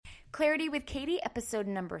Clarity with Katie, episode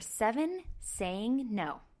number 7, Saying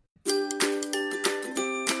No.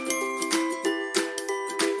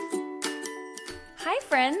 Hi,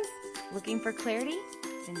 friends. Looking for clarity?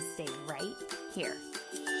 Then stay right here.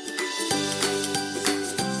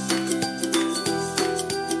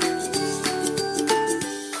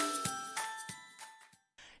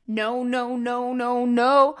 No, no, no, no,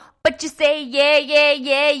 no, but you say yeah, yeah,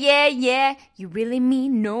 yeah, yeah, yeah. You really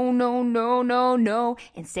mean no, no, no, no, no.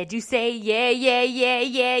 Instead you say yeah, yeah, yeah,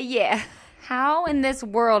 yeah, yeah. How in this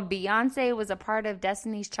world Beyonce was a part of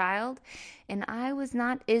Destiny's Child and I was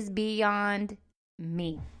not is beyond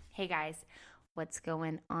me. Hey guys, what's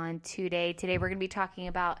going on today? Today we're going to be talking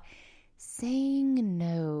about saying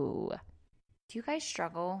no. Do you guys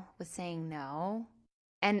struggle with saying no?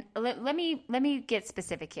 And let me get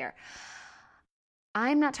specific here.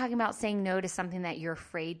 I'm not talking about saying no to something that you're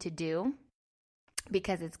afraid to do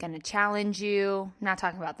because it's going to challenge you. I'm not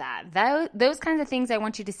talking about that. Those kinds of things I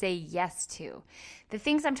want you to say yes to. The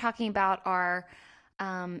things I'm talking about are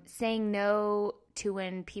saying no to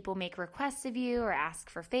when people make requests of you or ask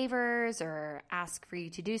for favors or ask for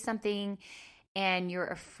you to do something and you're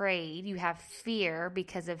afraid, you have fear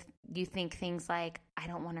because of you think things like, I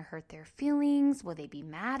don't want to hurt their feelings. Will they be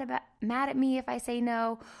mad at me if I say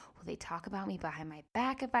no? Will they talk about me behind my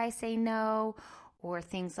back if I say no? Or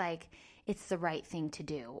things like, it's the right thing to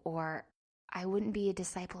do. Or I wouldn't be a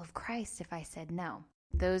disciple of Christ if I said no.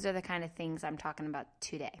 Those are the kind of things I'm talking about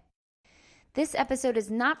today. This episode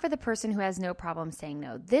is not for the person who has no problem saying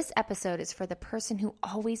no. This episode is for the person who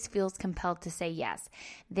always feels compelled to say yes.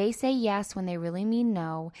 They say yes when they really mean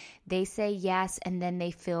no. They say yes and then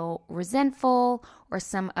they feel resentful or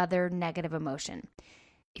some other negative emotion.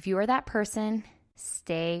 If you are that person,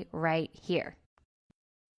 stay right here.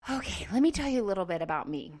 Okay, let me tell you a little bit about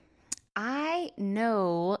me. I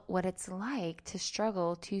know what it's like to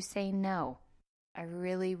struggle to say no. I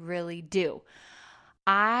really, really do.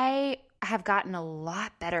 I have gotten a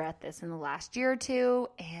lot better at this in the last year or two,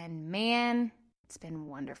 and man, it's been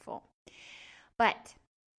wonderful. But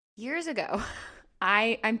years ago,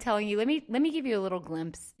 I'm telling you, let me give you a little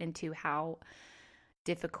glimpse into how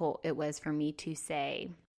difficult it was for me to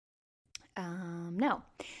say no.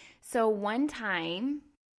 So one time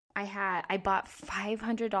I bought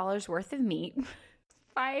 $500 worth of meat,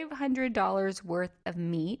 $500 worth of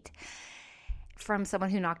meat from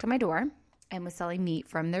someone who knocked on my door and was selling meat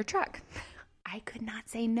from their truck. I could not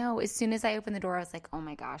say no. As soon as I opened the door, I was like, oh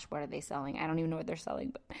my gosh, what are they selling? I don't even know what they're selling,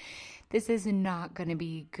 but this is not going to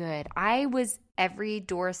be good. I was every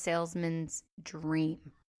door salesman's dream,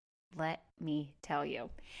 let me tell you.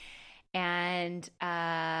 And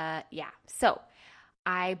so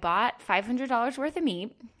I bought $500 worth of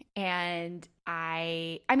meat, and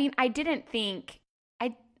I didn't think,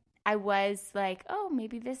 I was like, oh,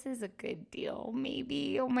 maybe this is a good deal.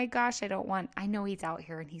 Maybe, oh my gosh, I know he's out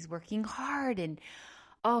here and he's working hard and,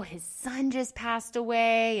 oh, his son just passed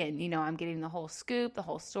away. And, I'm getting the whole scoop, the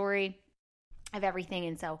whole story of everything.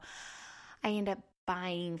 And so I end up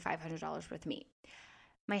buying $500 worth of meat.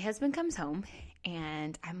 My husband comes home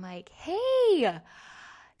and I'm like, hey,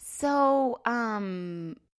 so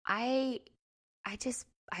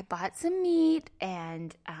I bought some meat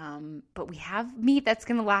and, but we have meat that's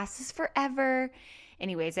going to last us forever.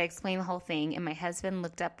 Anyways, I explained the whole thing and my husband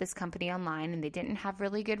looked up this company online and they didn't have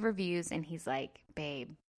really good reviews. And he's like,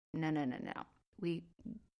 babe, no. We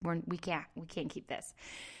can't keep this.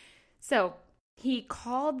 So he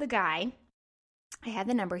called the guy. I had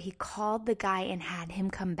the number. He called the guy and had him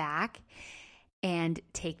come back and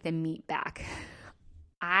take the meat back.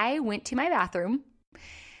 I went to my bathroom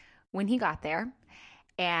when he got there.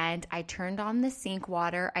 And I turned on the sink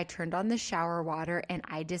water, I turned on the shower water, and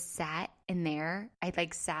I just sat in there. I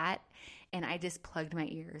sat and I just plugged my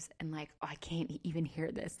ears and I can't even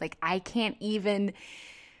hear this. I can't even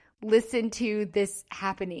listen to this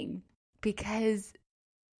happening because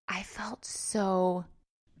I felt so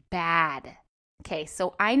bad. Okay,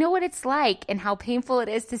 so I know what it's like and how painful it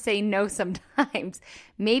is to say no sometimes,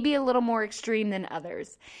 maybe a little more extreme than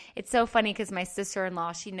others. It's so funny because my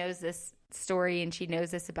sister-in-law, she knows this story and she knows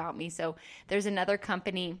this about me. So there's another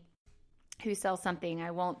company who sells something.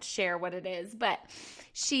 I won't share what it is, but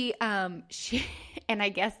she and I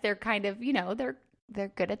guess they're kind of, they're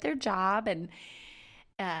good at their job and,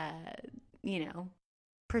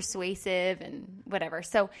 persuasive and whatever.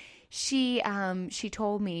 So she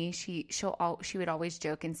told me she would always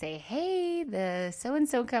joke and say, hey, the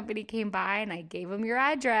so-and-so company came by and I gave them your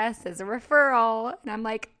address as a referral. And I'm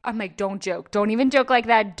like, don't joke. Don't even joke like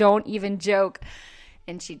that. Don't even joke.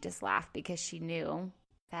 And she just laughed because she knew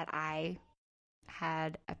that I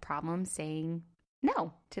had a problem saying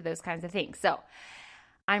no to those kinds of things. So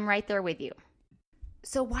I'm right there with you.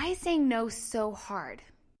 So why is saying no so hard?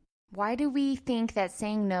 Why do we think that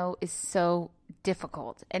saying no is so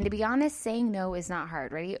difficult? And to be honest, saying no is not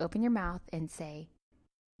hard. Ready? Open your mouth and say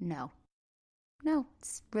no. No,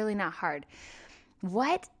 it's really not hard.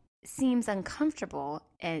 What seems uncomfortable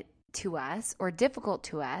to us or difficult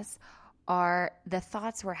to us are the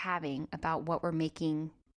thoughts we're having about what we're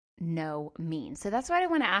making no mean. So that's what I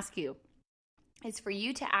want to ask you, is for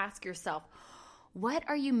you to ask yourself, what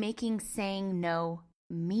are you making saying no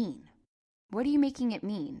mean? What are you making it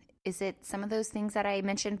mean? Is it some of those things that I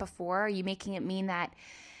mentioned before? Are you making it mean that,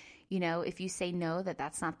 if you say no,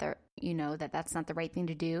 that's not the right thing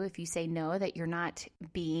to do? If you say no, that you're not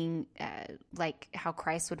being like how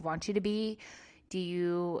Christ would want you to be? Do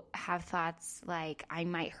you have thoughts like I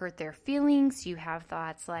might hurt their feelings? Do you have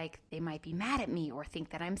thoughts like they might be mad at me or think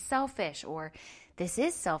that I'm selfish, or this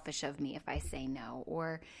is selfish of me if I say no,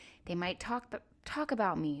 or they might talk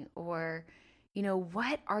about me, or,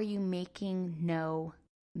 what are you making no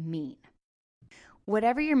mean?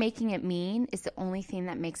 Whatever you're making it mean is the only thing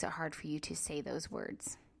that makes it hard for you to say those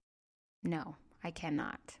words. No, I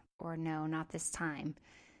cannot, or no, not this time.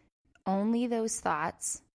 Only those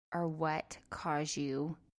thoughts are what cause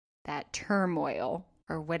you that turmoil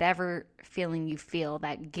or whatever feeling you feel,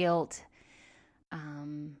 that guilt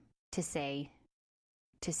to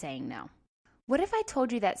saying no. What if I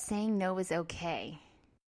told you that saying no is okay?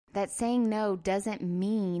 That saying no doesn't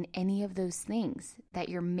mean any of those things that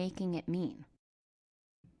you're making it mean.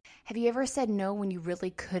 Have you ever said no when you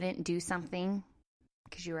really couldn't do something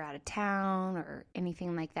because you were out of town or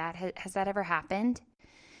anything like that? Has that ever happened?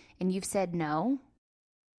 And you've said no?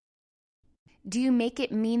 Do you make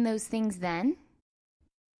it mean those things then?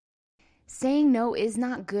 Saying no is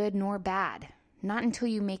not good nor bad, not until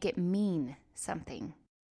you make it mean something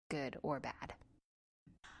good or bad.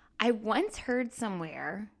 I once heard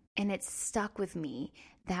somewhere, and it stuck with me,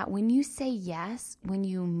 that when you say yes, when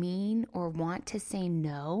you mean or want to say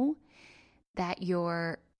no, that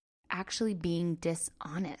you're actually being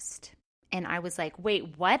dishonest. And I was like,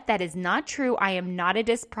 wait, what? That is not true. I am not a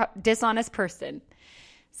dishonest person.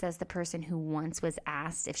 Says the person who once was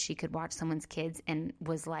asked if she could watch someone's kids and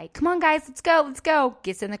was like, come on guys, let's go.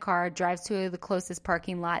 Gets in the car, drives to the closest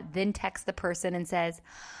parking lot, then texts the person and says,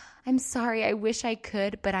 I'm sorry, I wish I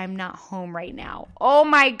could, but I'm not home right now. Oh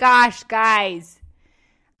my gosh, guys.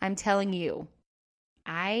 I'm telling you,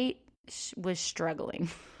 I was struggling.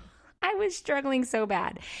 I was struggling so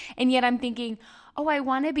bad. And yet I'm thinking, I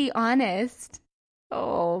want to be honest.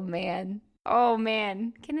 Oh man.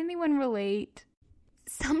 Can anyone relate?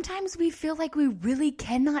 Sometimes we feel like we really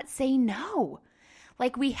cannot say no.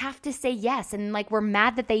 Like we have to say yes. And like we're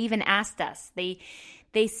mad that they even asked us. They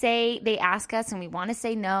ask us and we want to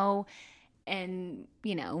say no. And,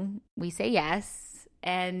 we say yes.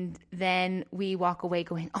 And then we walk away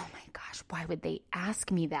going, oh my gosh, why would they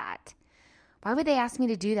ask me that? Why would they ask me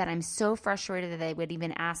to do that? I'm so frustrated that they would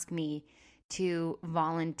even ask me to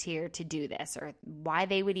volunteer to do this, or why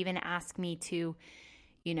they would even ask me to,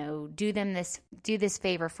 do this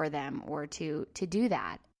favor for them, or to do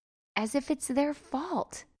that, as if it's their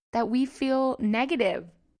fault that we feel negative.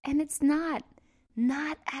 And it's not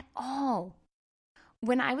at all.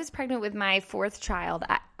 When I was pregnant with my fourth child,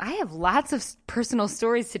 I have lots of personal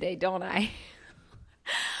stories today, don't I?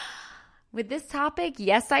 With this topic,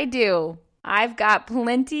 yes, I do. I've got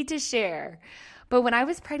plenty to share. But when I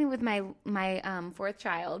was pregnant with my fourth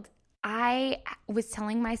child, I was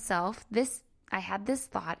telling myself this. I had this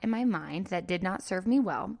thought in my mind that did not serve me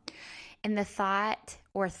well. And the thoughts,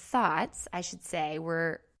 I should say,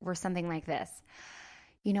 were something like this.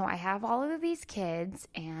 I have all of these kids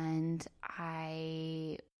and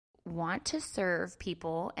I want to serve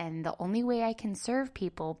people. And the only way I can serve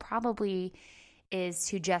people probably is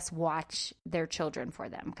to just watch their children for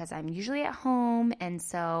them, because I'm usually at home. And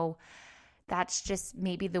so that's just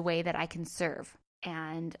maybe the way that I can serve.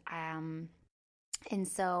 And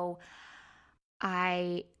so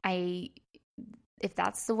I if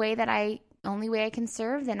that's the way that only way I can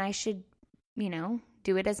serve, then I should,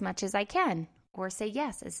 do it as much as I can, or say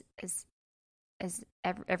yes as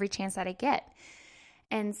every chance that I get.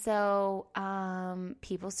 And so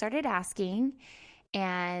people started asking,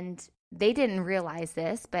 and they didn't realize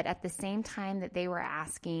this, but at the same time that they were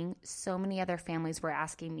asking, so many other families were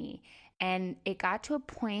asking me. And it got to a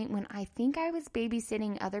point when I think I was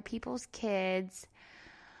babysitting other people's kids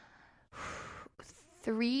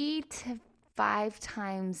 3 to 5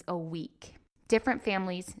 times a week. Different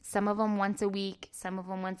families, some of them once a week, some of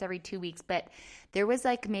them once every 2 weeks. But there was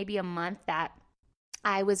like maybe a month that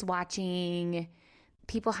I was watching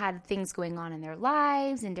people had things going on in their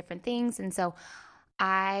lives and different things. And so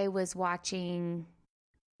I was watching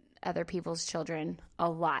other people's children a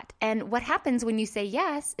lot. And what happens when you say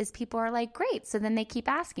yes is people are like, great. So then they keep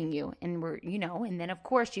asking you, and and then of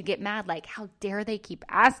course you get mad, like, how dare they keep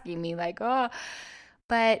asking me? Like, oh,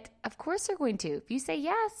 but of course they're going to. If you say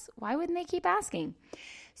yes, why wouldn't they keep asking?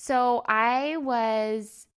 So I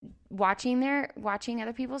was watching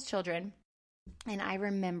other people's children, and I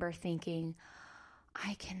remember thinking,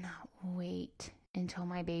 I cannot wait until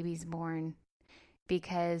my baby's born,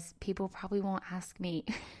 because people probably won't ask me.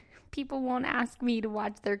 People won't ask me to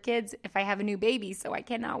watch their kids if I have a new baby, so I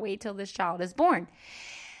cannot wait till this child is born.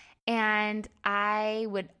 And I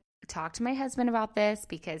would talk to my husband about this,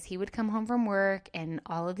 because he would come home from work and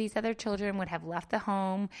all of these other children would have left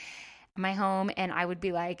my home, and I would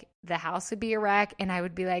be like, the house would be a wreck, and I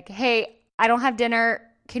would be like, hey, I don't have dinner.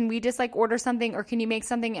 Can we just like order something, or can you make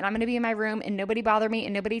something? And I'm going to be in my room, and nobody bother me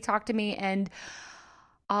and nobody talk to me, and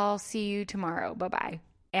I'll see you tomorrow. Bye-bye.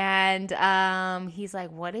 And he's like,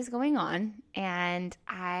 what is going on? And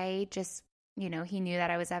I just, he knew that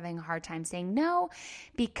I was having a hard time saying no,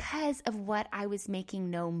 because of what I was making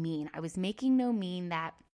no mean. I was making no mean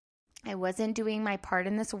that I wasn't doing my part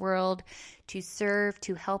in this world to serve,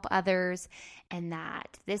 to help others, and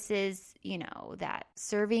that this is, that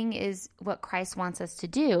serving is what Christ wants us to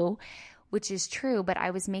do, which is true. But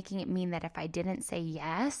I was making it mean that if I didn't say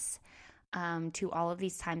yes to all of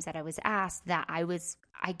these times that I was asked, that I was,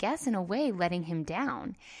 I guess, in a way, letting him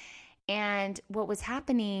down. And what was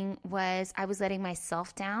happening was I was letting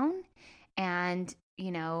myself down, and,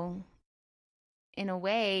 in a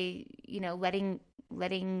way,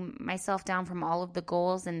 letting myself down from all of the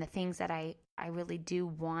goals and the things that I really do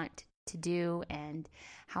want to do, and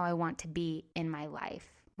how I want to be in my life,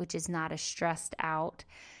 which is not a stressed out,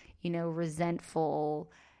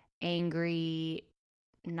 resentful, angry,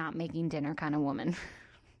 not making dinner kind of woman.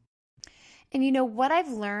 And what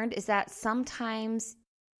I've learned is that sometimes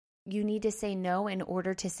you need to say no in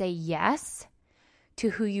order to say yes to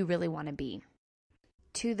who you really want to be,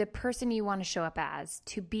 to the person you want to show up as,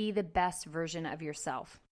 to be the best version of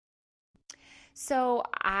yourself. So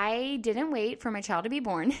I didn't wait for my child to be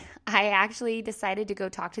born. I actually decided to go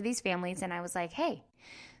talk to these families, and I was like, hey,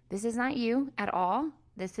 this is not you at all.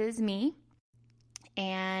 This is me.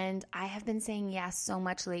 And I have been saying yes so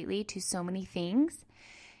much lately to so many things.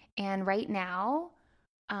 And right now,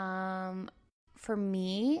 for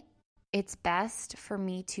me, it's best for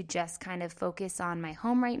me to just kind of focus on my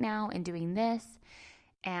home right now and doing this.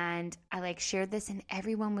 And I shared this, and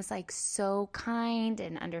everyone was so kind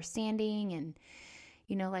and understanding,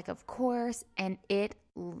 and, of course, and it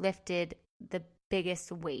lifted the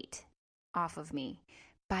biggest weight off of me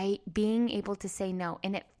by being able to say no.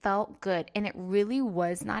 And it felt good. And it really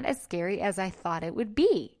was not as scary as I thought it would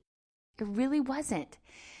be. It really wasn't.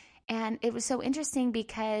 And it was so interesting,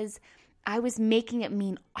 because I was making it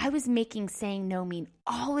mean, I was making saying no mean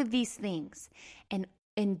all of these things. And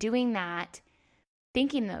in doing that,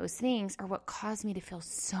 thinking those things are what caused me to feel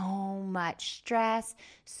so much stress,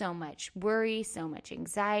 so much worry, so much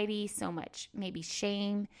anxiety, so much maybe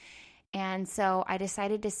shame. And so I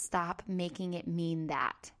decided to stop making it mean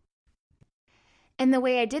that. And the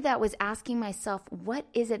way I did that was asking myself, what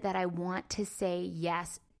is it that I want to say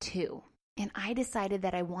yes to? And I decided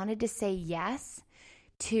that I wanted to say yes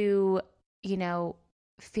to,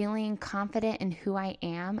 feeling confident in who I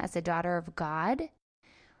am as a daughter of God,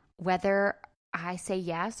 whether I say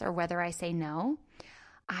yes or whether I say no.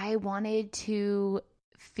 I wanted to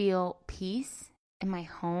feel peace in my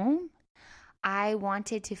home. I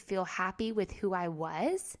wanted to feel happy with who I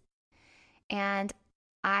was. And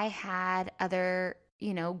I had other,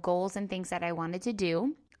 goals and things that I wanted to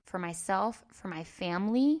do for myself, for my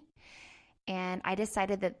family. And I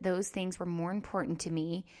decided that those things were more important to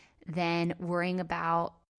me than worrying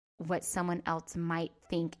about what someone else might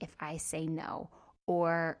think if I say no.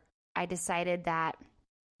 Or I decided that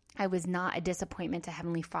I was not a disappointment to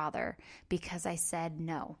Heavenly Father because I said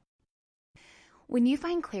no. When you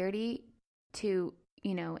find clarity to,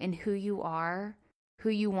 in who you are, who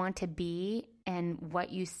you want to be, and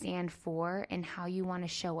what you stand for, and how you want to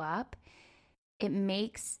show up, it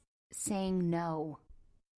makes saying no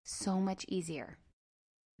so much easier.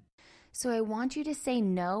 So I want you to say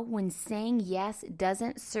no when saying yes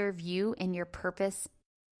doesn't serve you and your purpose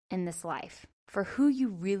in this life, for who you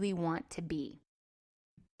really want to be.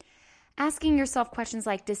 Asking yourself questions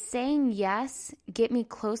like, does saying yes get me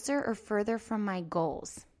closer or further from my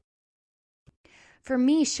goals? For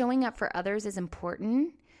me, showing up for others is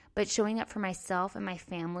important, but showing up for myself and my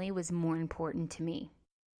family was more important to me.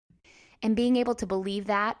 And being able to believe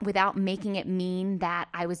that without making it mean that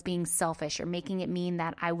I was being selfish or making it mean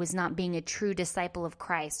that I was not being a true disciple of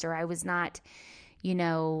Christ, or I was not,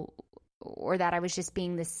 or that I was just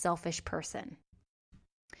being this selfish person.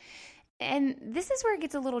 And this is where it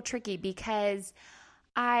gets a little tricky because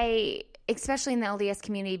especially in the LDS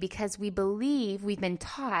community, because we've been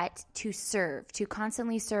taught to serve, to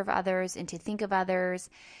constantly serve others and to think of others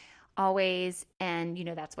always. And,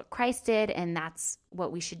 that's what Christ did and that's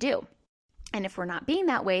what we should do. And if we're not being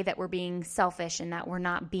that way, that we're being selfish and that we're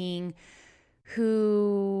not being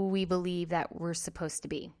who we believe that we're supposed to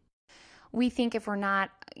be. We think if we're not,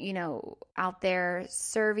 out there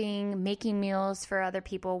serving, making meals for other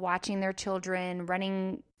people, watching their children,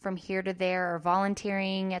 running from here to there, or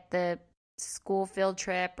volunteering at the school field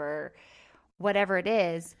trip or whatever it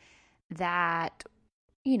is, that,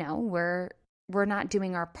 we're not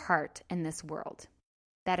doing our part in this world.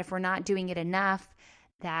 That if we're not doing it enough,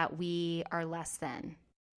 that we are less than.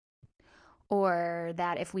 Or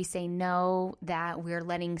that if we say no, that we're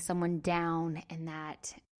letting someone down and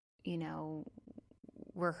that,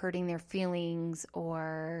 we're hurting their feelings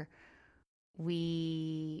or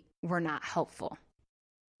we're not helpful.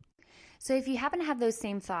 So if you happen to have those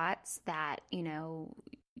same thoughts that,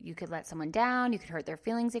 you could let someone down, you could hurt their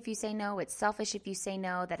feelings if you say no, it's selfish if you say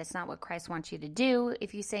no, that it's not what Christ wants you to do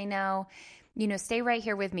if you say no, stay right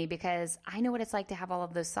here with me because I know what it's like to have all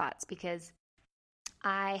of those thoughts because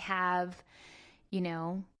I have,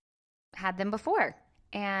 had them before.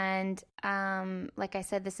 And like I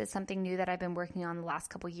said, this is something new that I've been working on the last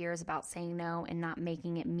couple of years about saying no and not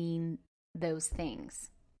making it mean those things.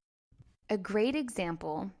 A great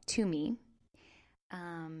example to me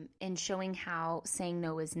in showing how saying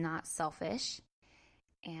no is not selfish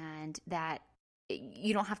and that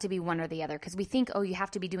you don't have to be one or the other because we think, you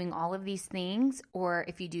have to be doing all of these things, or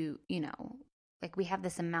if you do, like we have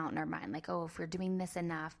this amount in our mind, like, if we're doing this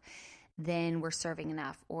enough, then we're serving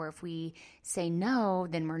enough. Or if we say no,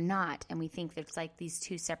 then we're not. And we think there's like these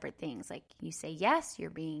two separate things. Like you say yes, you're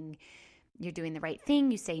doing the right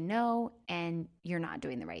thing. You say no, and you're not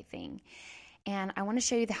doing the right thing. And I want to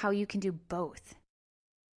show you how you can do both.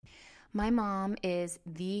 My mom is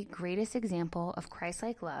the greatest example of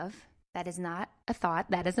Christ-like love. That is not a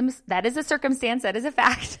thought. That is a circumstance. That is a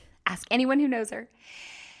fact. Ask anyone who knows her.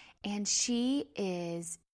 And she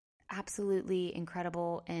is absolutely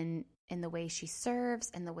incredible in the way she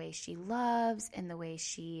serves, and the way she loves, and the way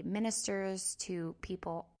she ministers to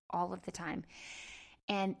people all of the time.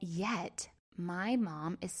 And yet, my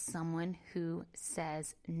mom is someone who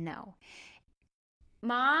says no.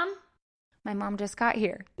 Mom? My mom just got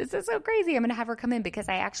here. This is so crazy. I'm going to have her come in because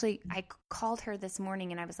I called her this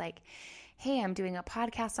morning and I was like, hey, I'm doing a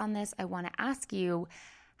podcast on this. I want to ask you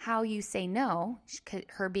how you say no,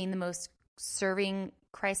 her being the most serving,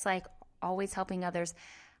 Christ-like, always helping others,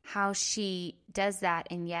 how she does that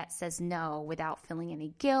and yet says no without feeling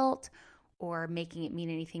any guilt or making it mean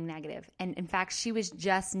anything negative. And in fact, she was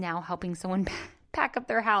just now helping someone pack up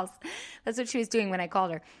their house. That's what she was doing when I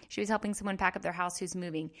called her. She was helping someone pack up their house who's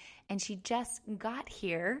moving. And she just got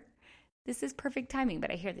here. This is perfect timing,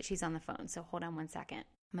 but I hear that she's on the phone. So hold on one second.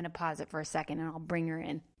 I'm going to pause it for a second and I'll bring her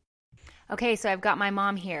in. Okay, so I've got my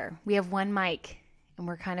mom here. We have one mic and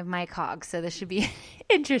we're kind of mic hogs, so this should be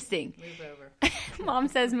interesting. Move over. Mom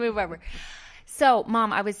says move over. So,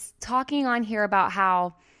 Mom, I was talking on here about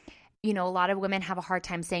how, a lot of women have a hard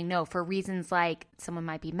time saying no for reasons like someone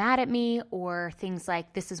might be mad at me or things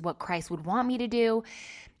like this is what Christ would want me to do,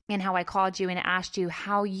 and how I called you and asked you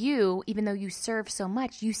how you, even though you serve so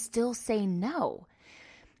much, you still say no,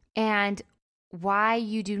 and why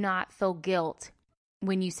you do not feel guilt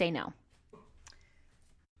when you say no.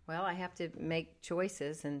 Well, I have to make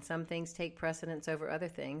choices, and some things take precedence over other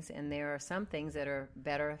things, and there are some things that are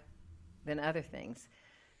better than other things,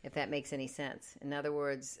 if that makes any sense. In other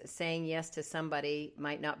words, saying yes to somebody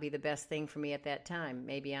might not be the best thing for me at that time.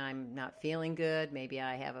 Maybe I'm not feeling good. Maybe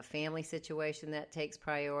I have a family situation that takes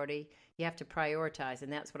priority. You have to prioritize,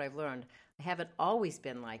 and that's what I've learned. I haven't always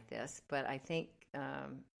been like this, but I think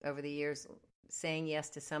over the years, saying yes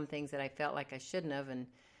to some things that I felt like I shouldn't have and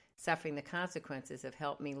suffering the consequences have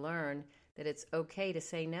helped me learn that it's okay to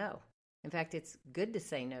say no. In fact, it's good to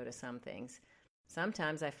say no to some things.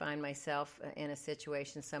 Sometimes I find myself in a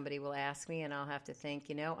situation somebody will ask me and I'll have to think,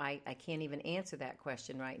 I can't even answer that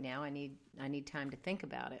question right now. I need time to think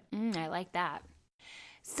about it. I like that.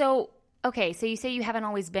 So, okay, so you say you haven't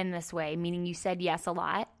always been this way, meaning you said yes a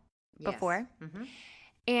lot before. Yes. Mm-hmm.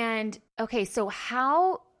 And, okay, so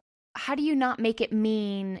how do you not make it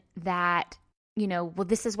mean that,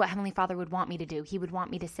 this is what Heavenly Father would want me to do. He would want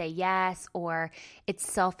me to say yes, or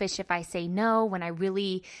it's selfish if I say no when I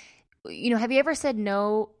really have you ever said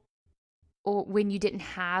no or when you didn't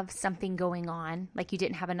have something going on, like you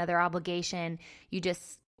didn't have another obligation,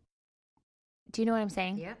 do you know what I'm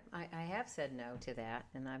saying? Yep, I have said no to that,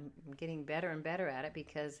 and I'm getting better and better at it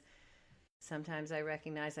because sometimes I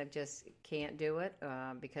recognize I just can't do it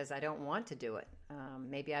because I don't want to do it.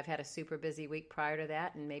 Maybe I've had a super busy week prior to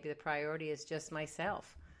that, and maybe the priority is just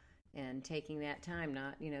myself and taking that time.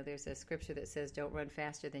 Not, there's a scripture that says, don't run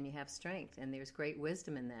faster than you have strength, and there's great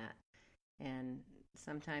wisdom in that. And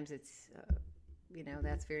sometimes it's,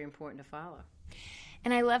 that's very important to follow.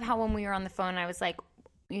 And I love how when we were on the phone, I was like,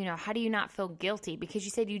 how do you not feel guilty? Because you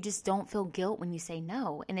said you just don't feel guilt when you say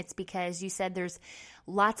no. And it's because you said there's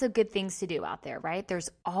lots of good things to do out there, right? There's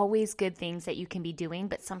always good things that you can be doing,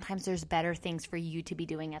 but sometimes there's better things for you to be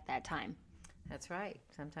doing at that time. That's right.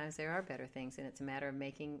 Sometimes there are better things, and it's a matter of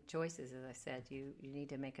making choices. As I said, you need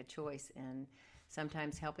to make a choice, and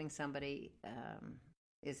sometimes helping somebody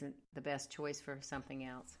isn't the best choice for something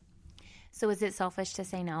else. So is it selfish to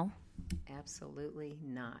say no? Absolutely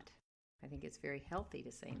not. I think it's very healthy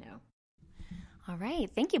to say no. All right.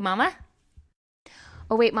 Thank you, Mama.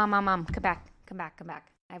 Oh, wait, Mom. Come back.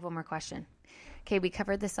 I have one more question. Okay, we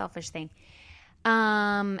covered the selfish thing.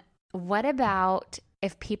 What about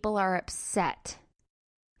if people are upset?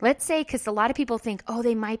 Let's say, because a lot of people think,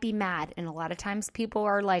 they might be mad. And a lot of times people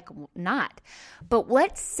are like, not. But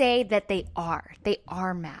let's say that they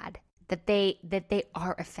are mad, that they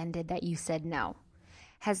are offended that you said no.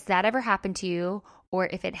 Has that ever happened to you? Or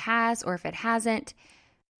if it has, or if it hasn't,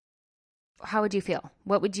 how would you feel?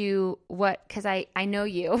 Because I know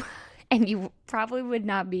you, and you probably would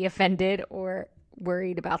not be offended or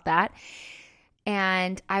worried about that.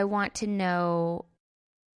 And I want to know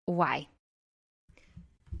why.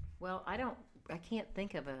 Well, I can't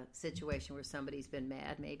think of a situation where somebody's been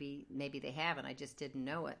mad. Maybe they haven't. I just didn't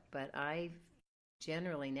know it. But I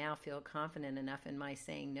generally now feel confident enough in my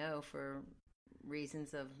saying no for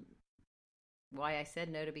reasons of why I said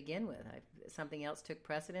no to begin with. Something else took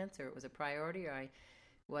precedence, or it was a priority, or I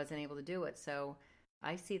wasn't able to do it. So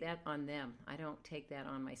I see that on them. I don't take that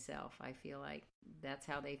on myself. I feel like that's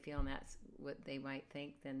how they feel, and that's what they might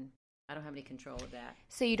think. Then I don't have any control of that.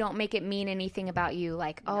 So you don't make it mean anything about you,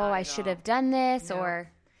 like, I should have done this, no. or...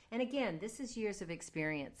 And again, this is years of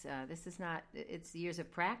experience. This is not. It's years of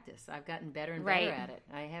practice. I've gotten better and better at it.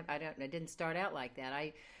 I didn't start out like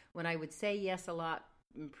that. When I would say yes a lot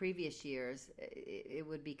in previous years, it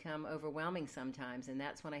would become overwhelming sometimes, and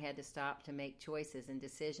that's when I had to stop to make choices and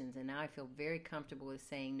decisions. And now I feel very comfortable with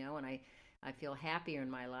saying no, and I feel happier in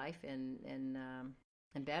my life and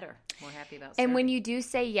better, more happy about serving. And when you do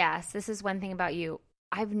say yes, this is one thing about you.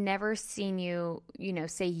 I've never seen you,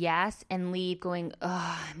 say yes and leave going,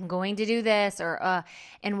 I'm going to do this, or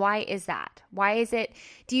and why is that? Why is it?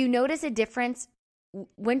 Do you notice a difference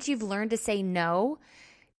once you've learned to say no?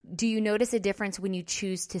 Do you notice a difference when you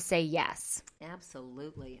choose to say yes?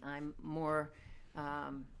 Absolutely. I'm more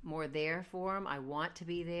there for them. I want to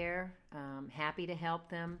be there, happy to help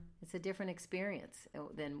them. It's a different experience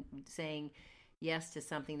than saying yes to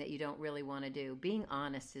something that you don't really want to do. Being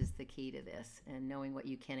honest is the key to this, and knowing what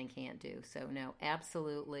you can and can't do. So no,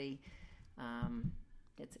 absolutely,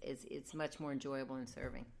 it's much more enjoyable in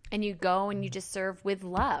serving. And you go and you just serve with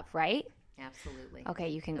love, right? Absolutely. Okay,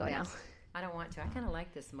 you can go now. I don't want to. I kind of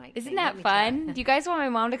like this mic. Isn't that fun? Do you guys want my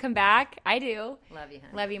mom to come back? I do. Love you,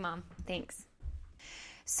 honey. Love you, Mom. Thanks.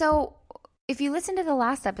 So if you listen to the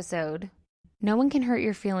last episode, no one can hurt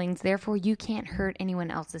your feelings. Therefore, you can't hurt anyone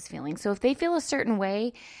else's feelings. So if they feel a certain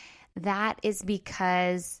way, that is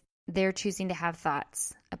because they're choosing to have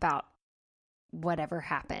thoughts about whatever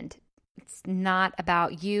happened. It's not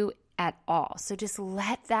about you at all. So just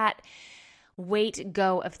let that weight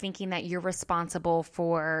go of thinking that you're responsible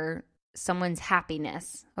for someone's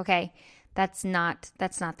happiness. Okay. That's not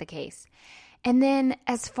the case. And then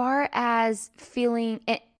as far as feeling,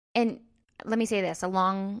 and let me say this,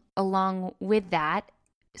 along with that,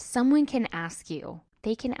 someone can ask you,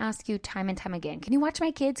 they can ask you time and time again, can you watch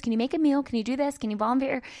my kids? Can you make a meal? Can you do this? Can you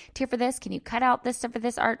volunteer for this? Can you cut out this stuff for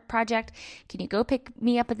this art project? Can you go pick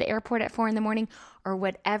me up at the airport at 4 a.m? Or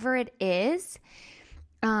whatever it is.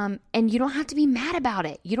 And you don't have to be mad about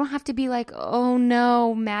it. You don't have to be like, oh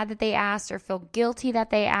no, mad that they asked, or feel guilty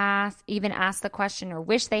that they asked, even ask the question or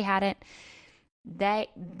wish they hadn't.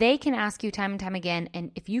 They can ask you time and time again.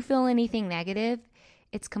 And if you feel anything negative,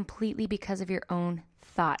 it's completely because of your own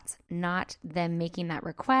thoughts, not them making that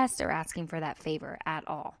request or asking for that favor at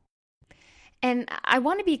all. And I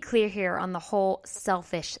want to be clear here on the whole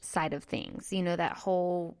selfish side of things. That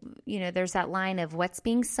whole, there's that line of what's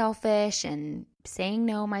being selfish, and saying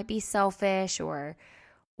no might be selfish, or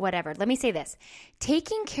whatever. Let me say this.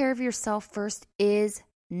 Taking care of yourself first is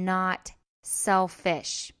not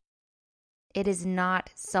selfish. It is not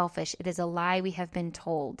selfish. It is a lie we have been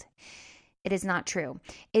told. It is not true.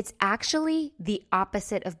 It's actually the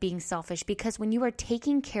opposite of being selfish, because when you are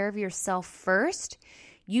taking care of yourself first,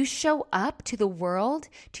 you show up to the world,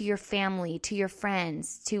 to your family, to your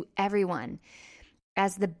friends, to everyone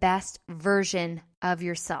as the best version of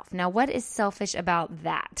yourself. Now, what is selfish about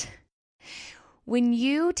that? When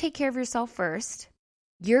you take care of yourself first,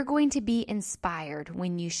 you're going to be inspired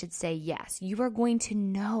when you should say yes. You are going to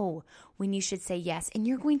know when you should say yes, and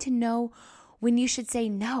you're going to know when you should say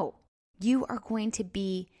no. You are going to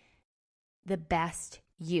be the best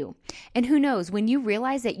you. And who knows, when you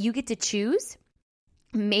realize that you get to choose,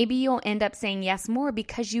 maybe you'll end up saying yes more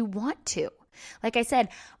because you want to. Like I said,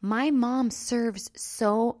 my mom serves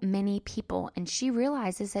so many people, and she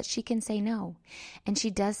realizes that she can say no. And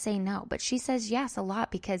she does say no, but she says yes a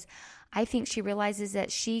lot because I think she realizes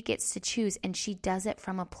that she gets to choose, and she does it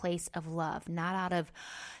from a place of love, not out of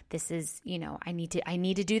this is, I need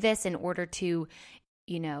to do this in order to,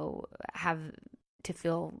 have to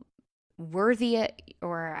feel worthy,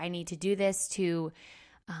 or I need to do this to,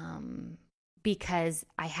 because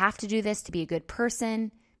I have to do this to be a good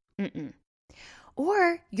person.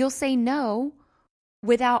 Or you'll say no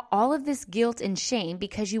without all of this guilt and shame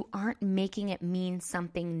because you aren't making it mean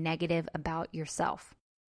something negative about yourself.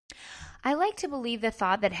 I like to believe the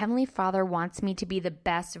thought that Heavenly Father wants me to be the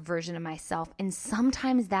best version of myself, and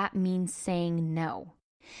sometimes that means saying no.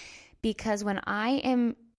 Because when I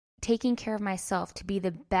am taking care of myself to be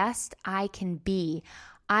the best I can be,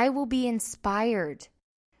 I will be inspired.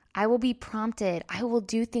 I will be prompted. I will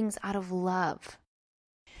do things out of love.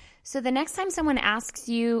 So the next time someone asks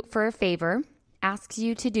you for a favor, asks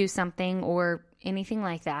you to do something or anything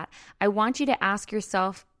like that, I want you to ask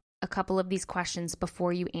yourself a couple of these questions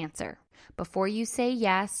before you answer, before you say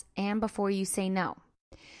yes, and before you say no.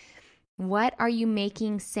 What are you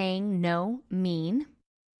making saying no mean?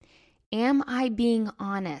 Am I being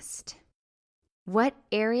honest? What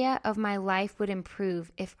area of my life would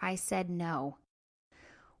improve if I said no?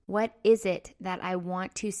 What is it that I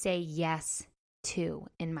want to say yes to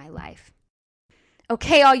in my life?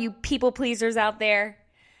 Okay, all you people pleasers out there,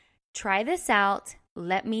 try this out.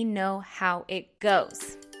 Let me know how it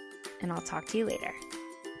goes, and I'll talk to you later.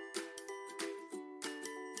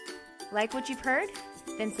 Like what you've heard?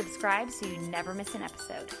 Then subscribe so you never miss an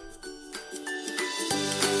episode.